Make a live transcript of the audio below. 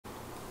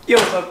Yo,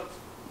 what's up?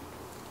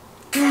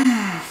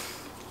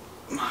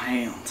 My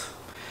hand.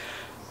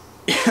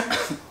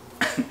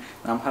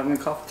 I'm having a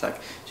cough attack.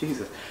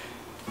 Jesus.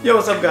 Yo,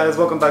 what's up guys?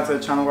 Welcome back to the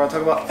channel where I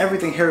talk about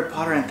everything Harry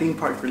Potter and theme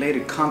park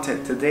related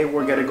content. Today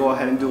we're gonna go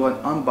ahead and do an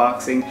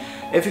unboxing.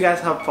 If you guys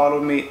have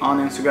followed me on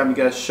Instagram, you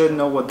guys should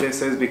know what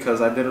this is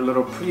because I did a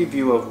little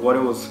preview of what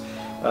it was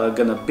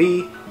gonna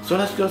be. So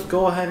let's just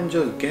go ahead and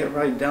just get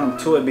right down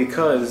to it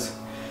because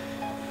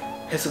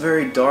it's a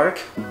very dark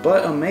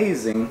but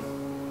amazing,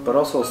 but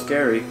also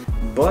scary,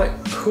 but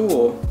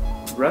cool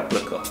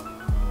replica.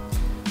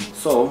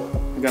 So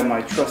I got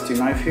my trusty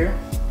knife here.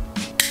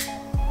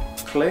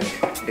 Click,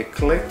 it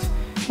clicked,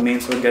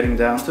 means we're getting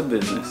down to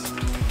business.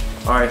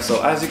 Alright,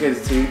 so as you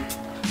guys see,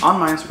 on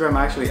my Instagram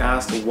I actually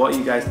asked what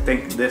you guys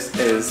think this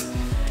is,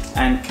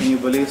 and can you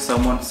believe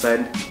someone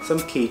said some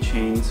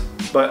keychains,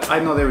 but I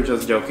know they were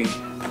just joking.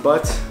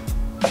 But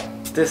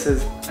this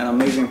is an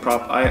amazing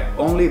prop. I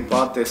only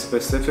bought this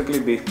specifically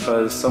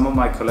because some of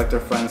my collector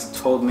friends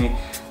told me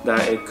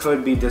that it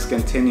could be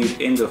discontinued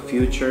in the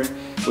future.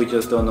 We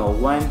just don't know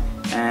when,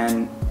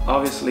 and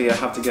obviously I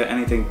have to get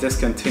anything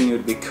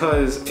discontinued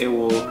because it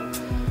will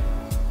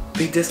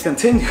be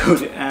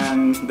discontinued,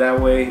 and that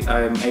way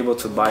I'm able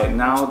to buy it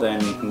now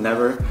than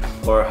never,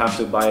 or have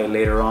to buy it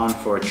later on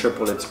for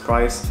triple its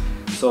price.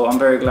 So I'm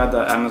very glad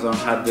that Amazon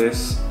had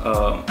this,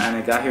 and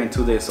it got here in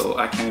 2 days, so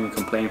I can't even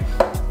complain.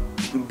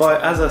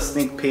 But as a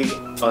sneak peek,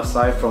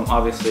 aside from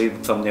obviously the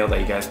thumbnail that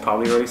you guys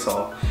probably already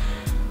saw,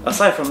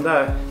 aside from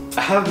that,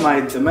 I have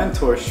my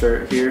Dementor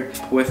shirt here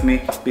with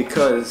me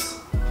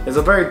because it's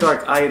a very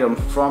dark item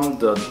from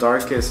the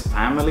darkest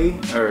family,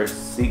 or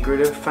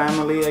secretive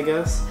family, I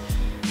guess.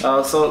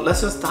 So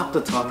let's just stop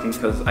the talking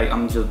because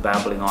I'm just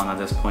babbling on at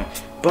this point.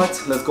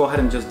 But let's go ahead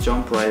and just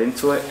jump right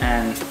into it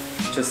and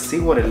just see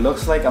what it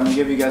looks like. I'm gonna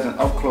give you guys an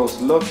up close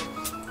look.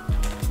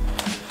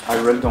 I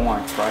really don't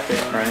want to crack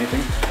it or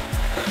anything.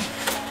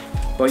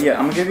 But yeah,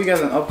 I'm gonna give you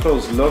guys an up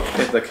close look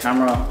if the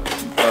camera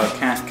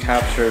can't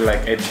capture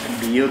like its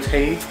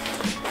beauty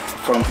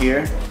from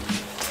here.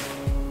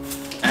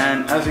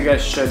 And as you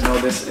guys should know,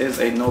 this is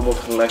a Noble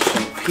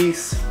Collection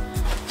piece.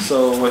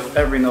 So with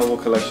every Noble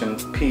Collection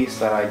piece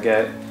that I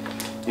get,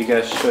 you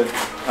guys should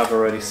have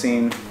already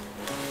seen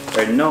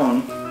or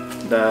known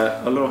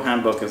that a little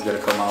handbook is gonna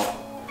come out,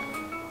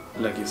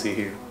 like you see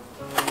here.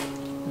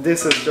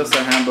 This is just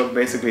a handbook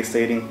basically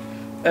stating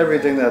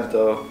everything that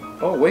the...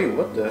 Oh wait,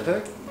 what the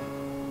heck?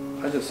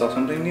 I just saw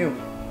something new.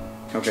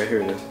 Okay,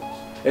 here it is.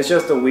 It's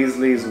just the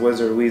Weasley's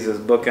Wizard Wheezes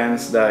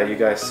bookends that you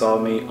guys saw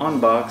me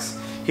unbox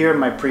here in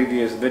my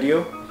previous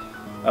video.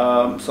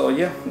 So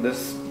yeah, this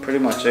is pretty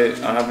much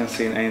it. I haven't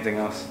seen anything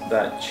else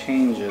that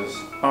changes.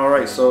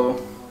 Alright,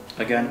 so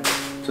again,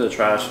 to the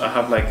trash. I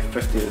have like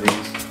 50 of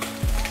these.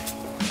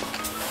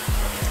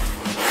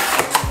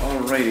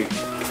 Alrighty.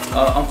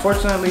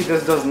 Unfortunately,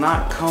 this does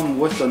not come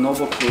with the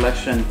Noble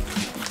Collection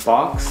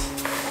box.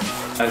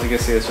 As you can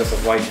see, it's just a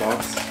white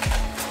box.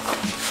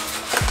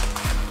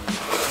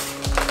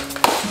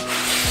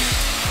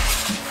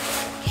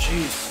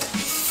 Jeez.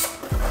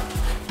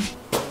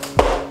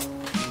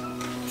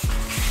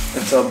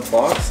 It's a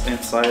box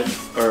inside,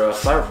 or a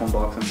styrofoam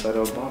box inside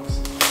of a box.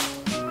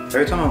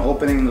 Every time I'm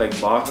opening like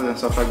boxes and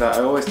stuff like that,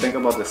 I always think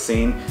about the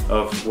scene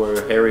of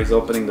where Harry's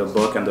opening the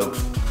book and the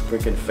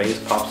freaking face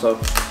pops up.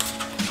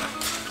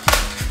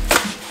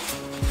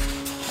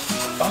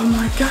 Oh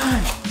my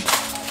god!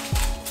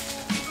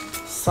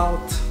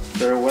 Salt,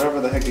 or whatever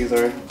the heck these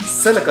are.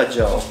 Silica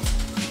gel.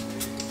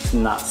 It's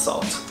not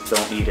salt.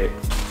 Don't eat it.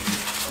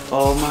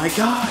 Oh my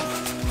god!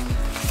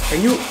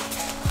 Can you...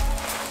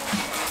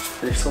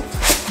 They're so...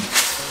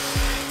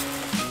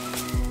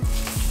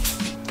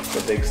 It's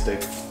a big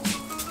stick.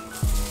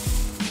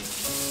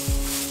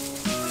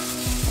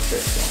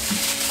 Okay,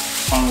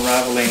 so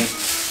unraveling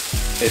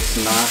its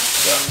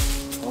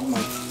mask. Oh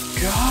my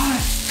god!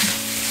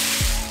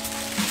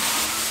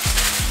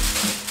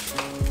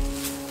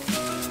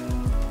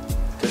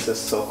 This is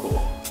so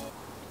cool.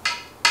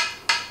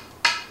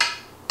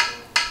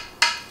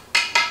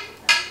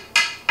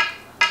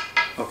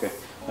 Okay,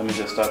 let me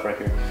just stop right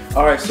here.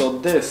 Alright, so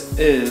this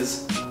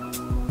is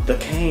the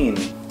cane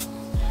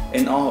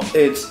in all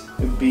its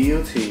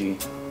beauty.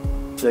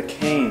 The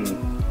cane.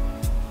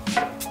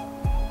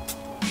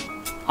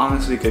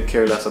 Honestly, could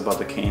care less about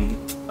the cane.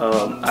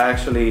 I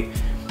actually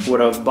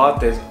would have bought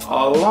this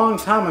a long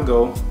time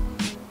ago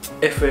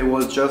if it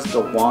was just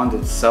the wand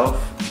itself.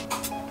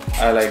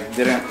 I like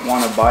didn't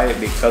want to buy it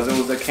because it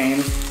was a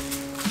cane,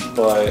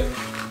 but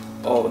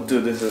oh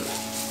dude, this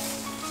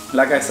is,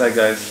 like I said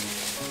guys,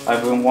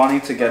 I've been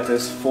wanting to get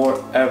this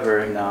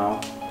forever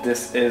now.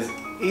 This is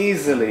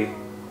easily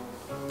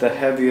the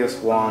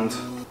heaviest wand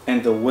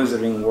in the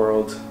wizarding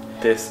world.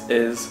 This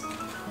is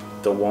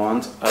the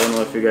wand. I don't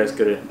know if you guys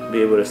could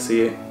be able to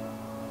see it,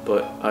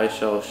 but I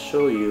shall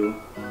show you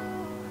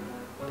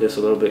this a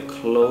little bit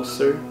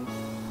closer.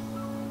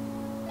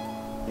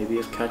 Maybe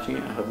it's catching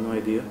it, I have no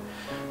idea.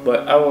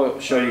 But I will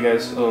show you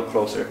guys a little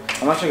closer.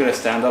 I'm actually going to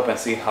stand up and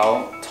see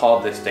how tall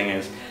this thing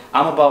is.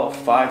 I'm about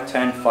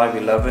 5'10",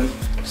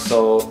 5'11",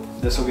 so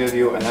this will give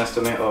you an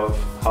estimate of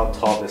how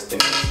tall this thing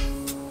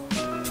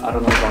is. I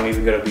don't know if I'm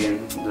even gonna be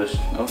in this.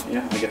 Oh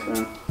yeah, I guess I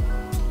am.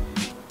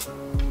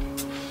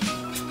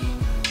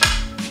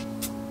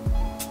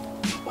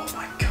 Oh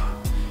my god.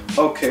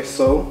 Okay,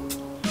 so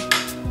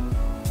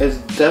it's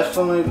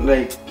definitely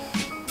like,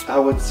 I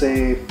would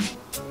say,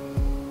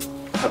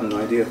 I have no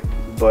idea,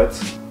 but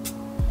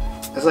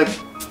it's like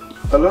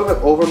a little bit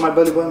over my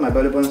belly button. My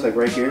belly button is like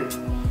right here,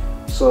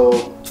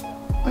 so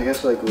I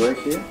guess like right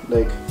here,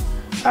 like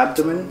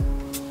abdomen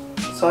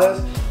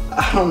size.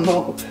 I don't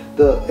know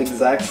the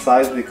exact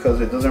size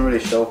because it doesn't really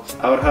show.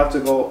 I would have to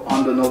go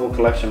on the Noble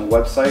Collection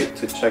website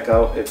to check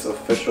out its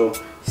official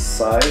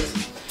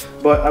size,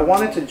 but I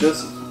wanted to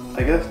just,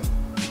 I guess,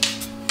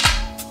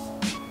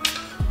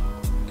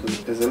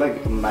 is it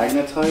like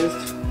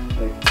magnetized?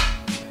 Like,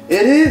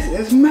 it is,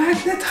 it's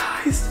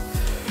magnetized.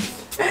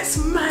 It's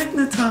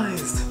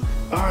magnetized.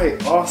 All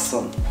right,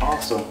 awesome,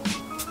 awesome.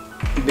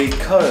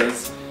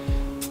 Because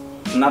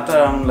not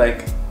that I'm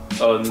like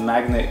a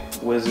magnet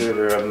wizard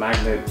or a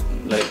magnet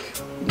like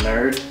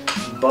nerd,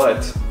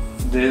 but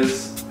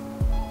this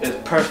is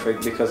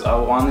perfect because I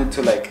wanted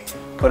to like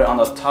put it on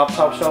the top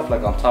shelf,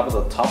 like on top of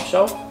the top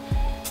shelf,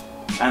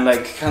 and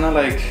like kind of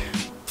like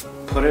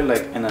put it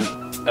like in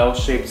an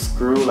L-shaped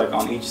screw like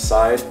on each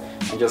side,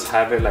 and just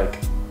have it like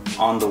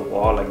on the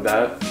wall like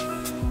that.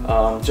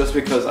 Just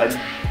because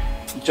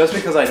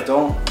I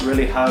don't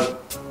really have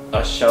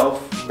a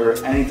shelf or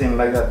anything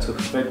like that to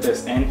fit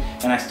this in,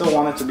 and I still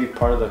want it to be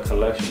part of the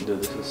collection. Dude,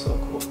 this is so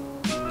cool.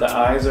 The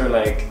eyes are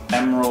like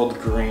emerald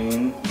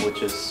green,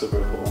 which is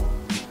super cool.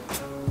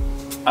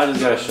 I just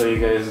gotta show you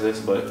guys this,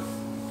 but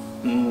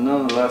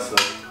nonetheless,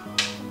 like,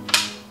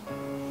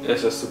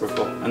 it's just super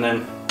cool. And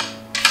then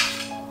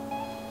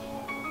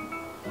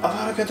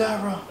Avada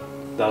Kedavra.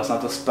 That was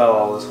not the spell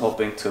I was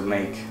hoping to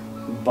make,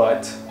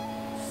 but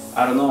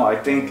I don't know, I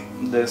think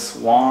this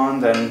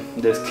wand and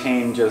this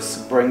cane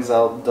just brings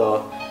out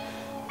the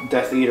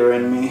Death Eater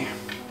in me.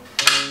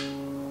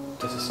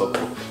 This is so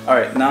cool.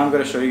 Alright, now I'm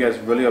going to show you guys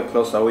really up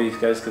close, that way you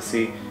guys can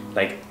see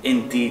like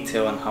in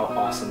detail on how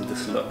awesome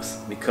this looks,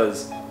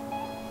 because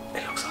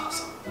it looks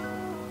awesome.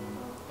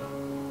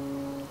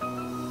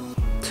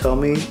 Tell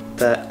me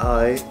that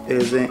eye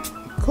isn't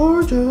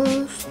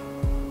gorgeous.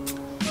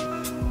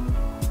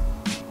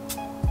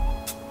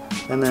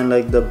 And then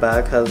like the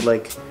back has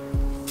like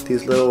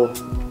these little,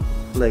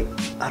 like,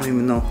 I don't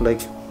even know, like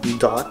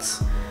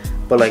dots,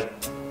 but like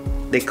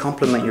they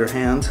complement your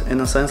hand in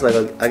a sense, like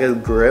I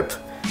get grip,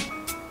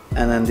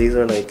 and then these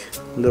are like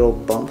little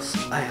bumps.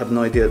 I have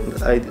no idea.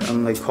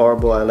 I'm like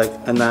horrible at like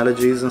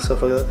analogies and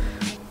stuff like that,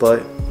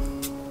 but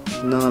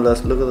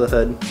nonetheless, look at the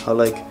head, how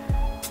like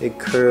it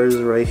curves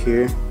right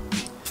here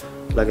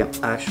like an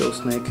actual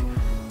snake.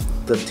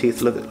 The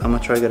teeth, look, I'm gonna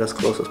try to get as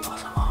close as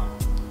possible.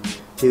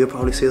 You can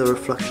probably see the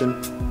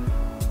reflection,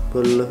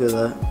 but look at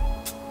that.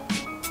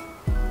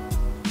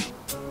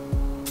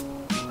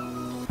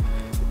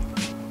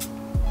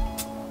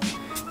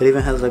 It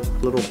even has like a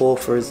little hole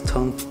for his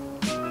tongue.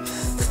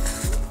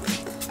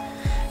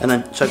 And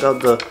then check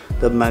out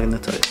the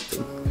magnetized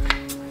thing.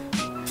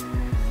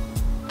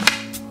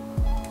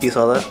 You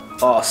saw that?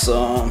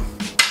 Awesome.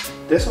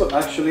 This would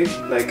actually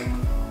like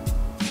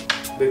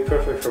be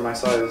perfect for my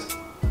size.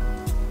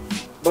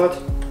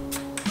 But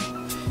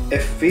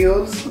it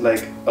feels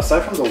like,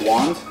 aside from the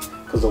wand,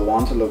 because the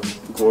wand looks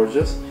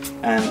gorgeous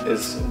and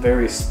it's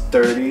very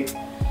sturdy.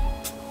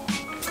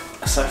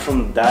 Aside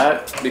from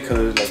that,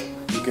 because it's like,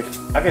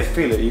 I can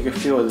feel it. You can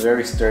feel it's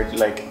very sturdy.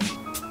 Like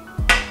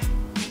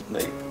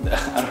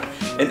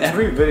in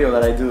every video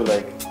that I do,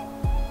 like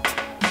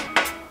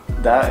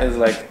that is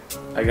like,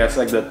 I guess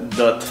like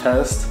the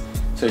test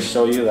to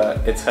show you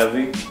that it's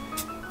heavy.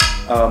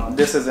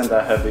 This isn't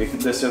that heavy.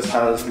 This just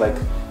has like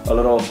a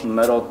little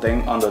metal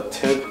thing on the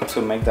tip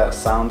to make that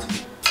sound,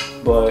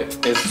 but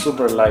it's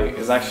super light.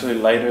 It's actually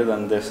lighter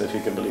than this, if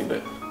you can believe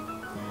it.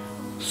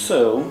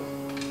 So,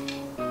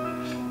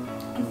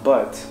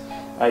 but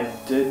I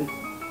did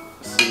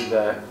see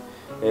that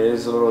it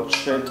is a little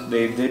chipped.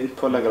 They did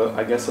put like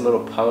I guess a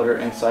little powder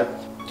inside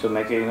to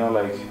make it, you know,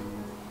 like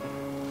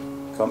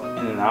come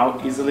in and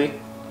out easily.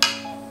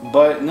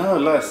 But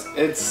nonetheless,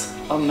 it's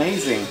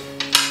amazing.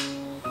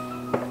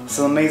 It's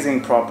an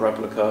amazing prop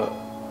replica.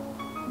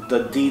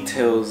 The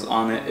details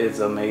on it is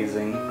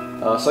amazing.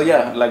 So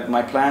yeah, like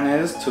my plan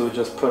is to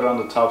just put it on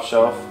the top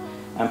shelf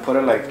and put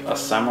it like a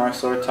samurai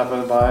sword type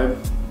of vibe,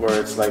 where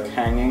it's like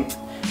hanging,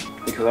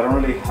 because I don't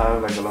really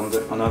have like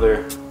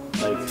another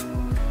like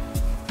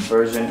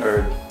version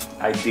or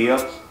idea.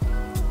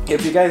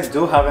 If you guys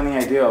do have any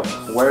idea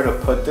of where to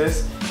put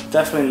this,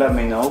 definitely let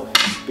me know,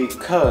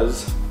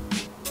 because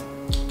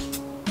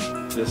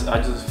this,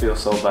 I just feel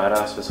so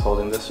badass just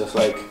holding this, just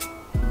like.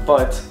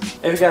 But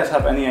if you guys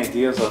have any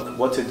ideas of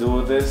what to do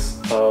with this,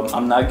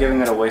 I'm not giving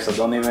it away, so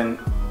don't even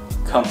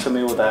come to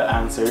me with that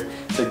answer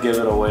to give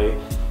it away.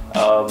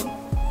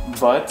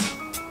 But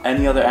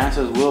any other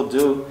answers will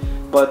do.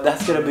 But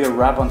that's gonna be a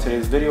wrap on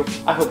today's video.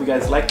 I hope you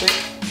guys liked it,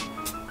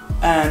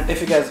 and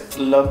if you guys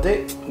loved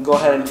it, go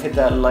ahead and hit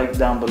that like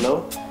down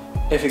below,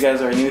 If you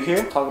guys are new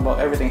here, talk about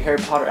everything Harry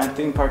Potter and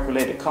theme park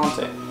related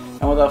content.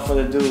 And without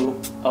further ado,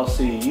 I'll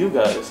see you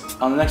guys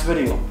on the next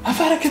video.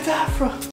 Avada Kedavra!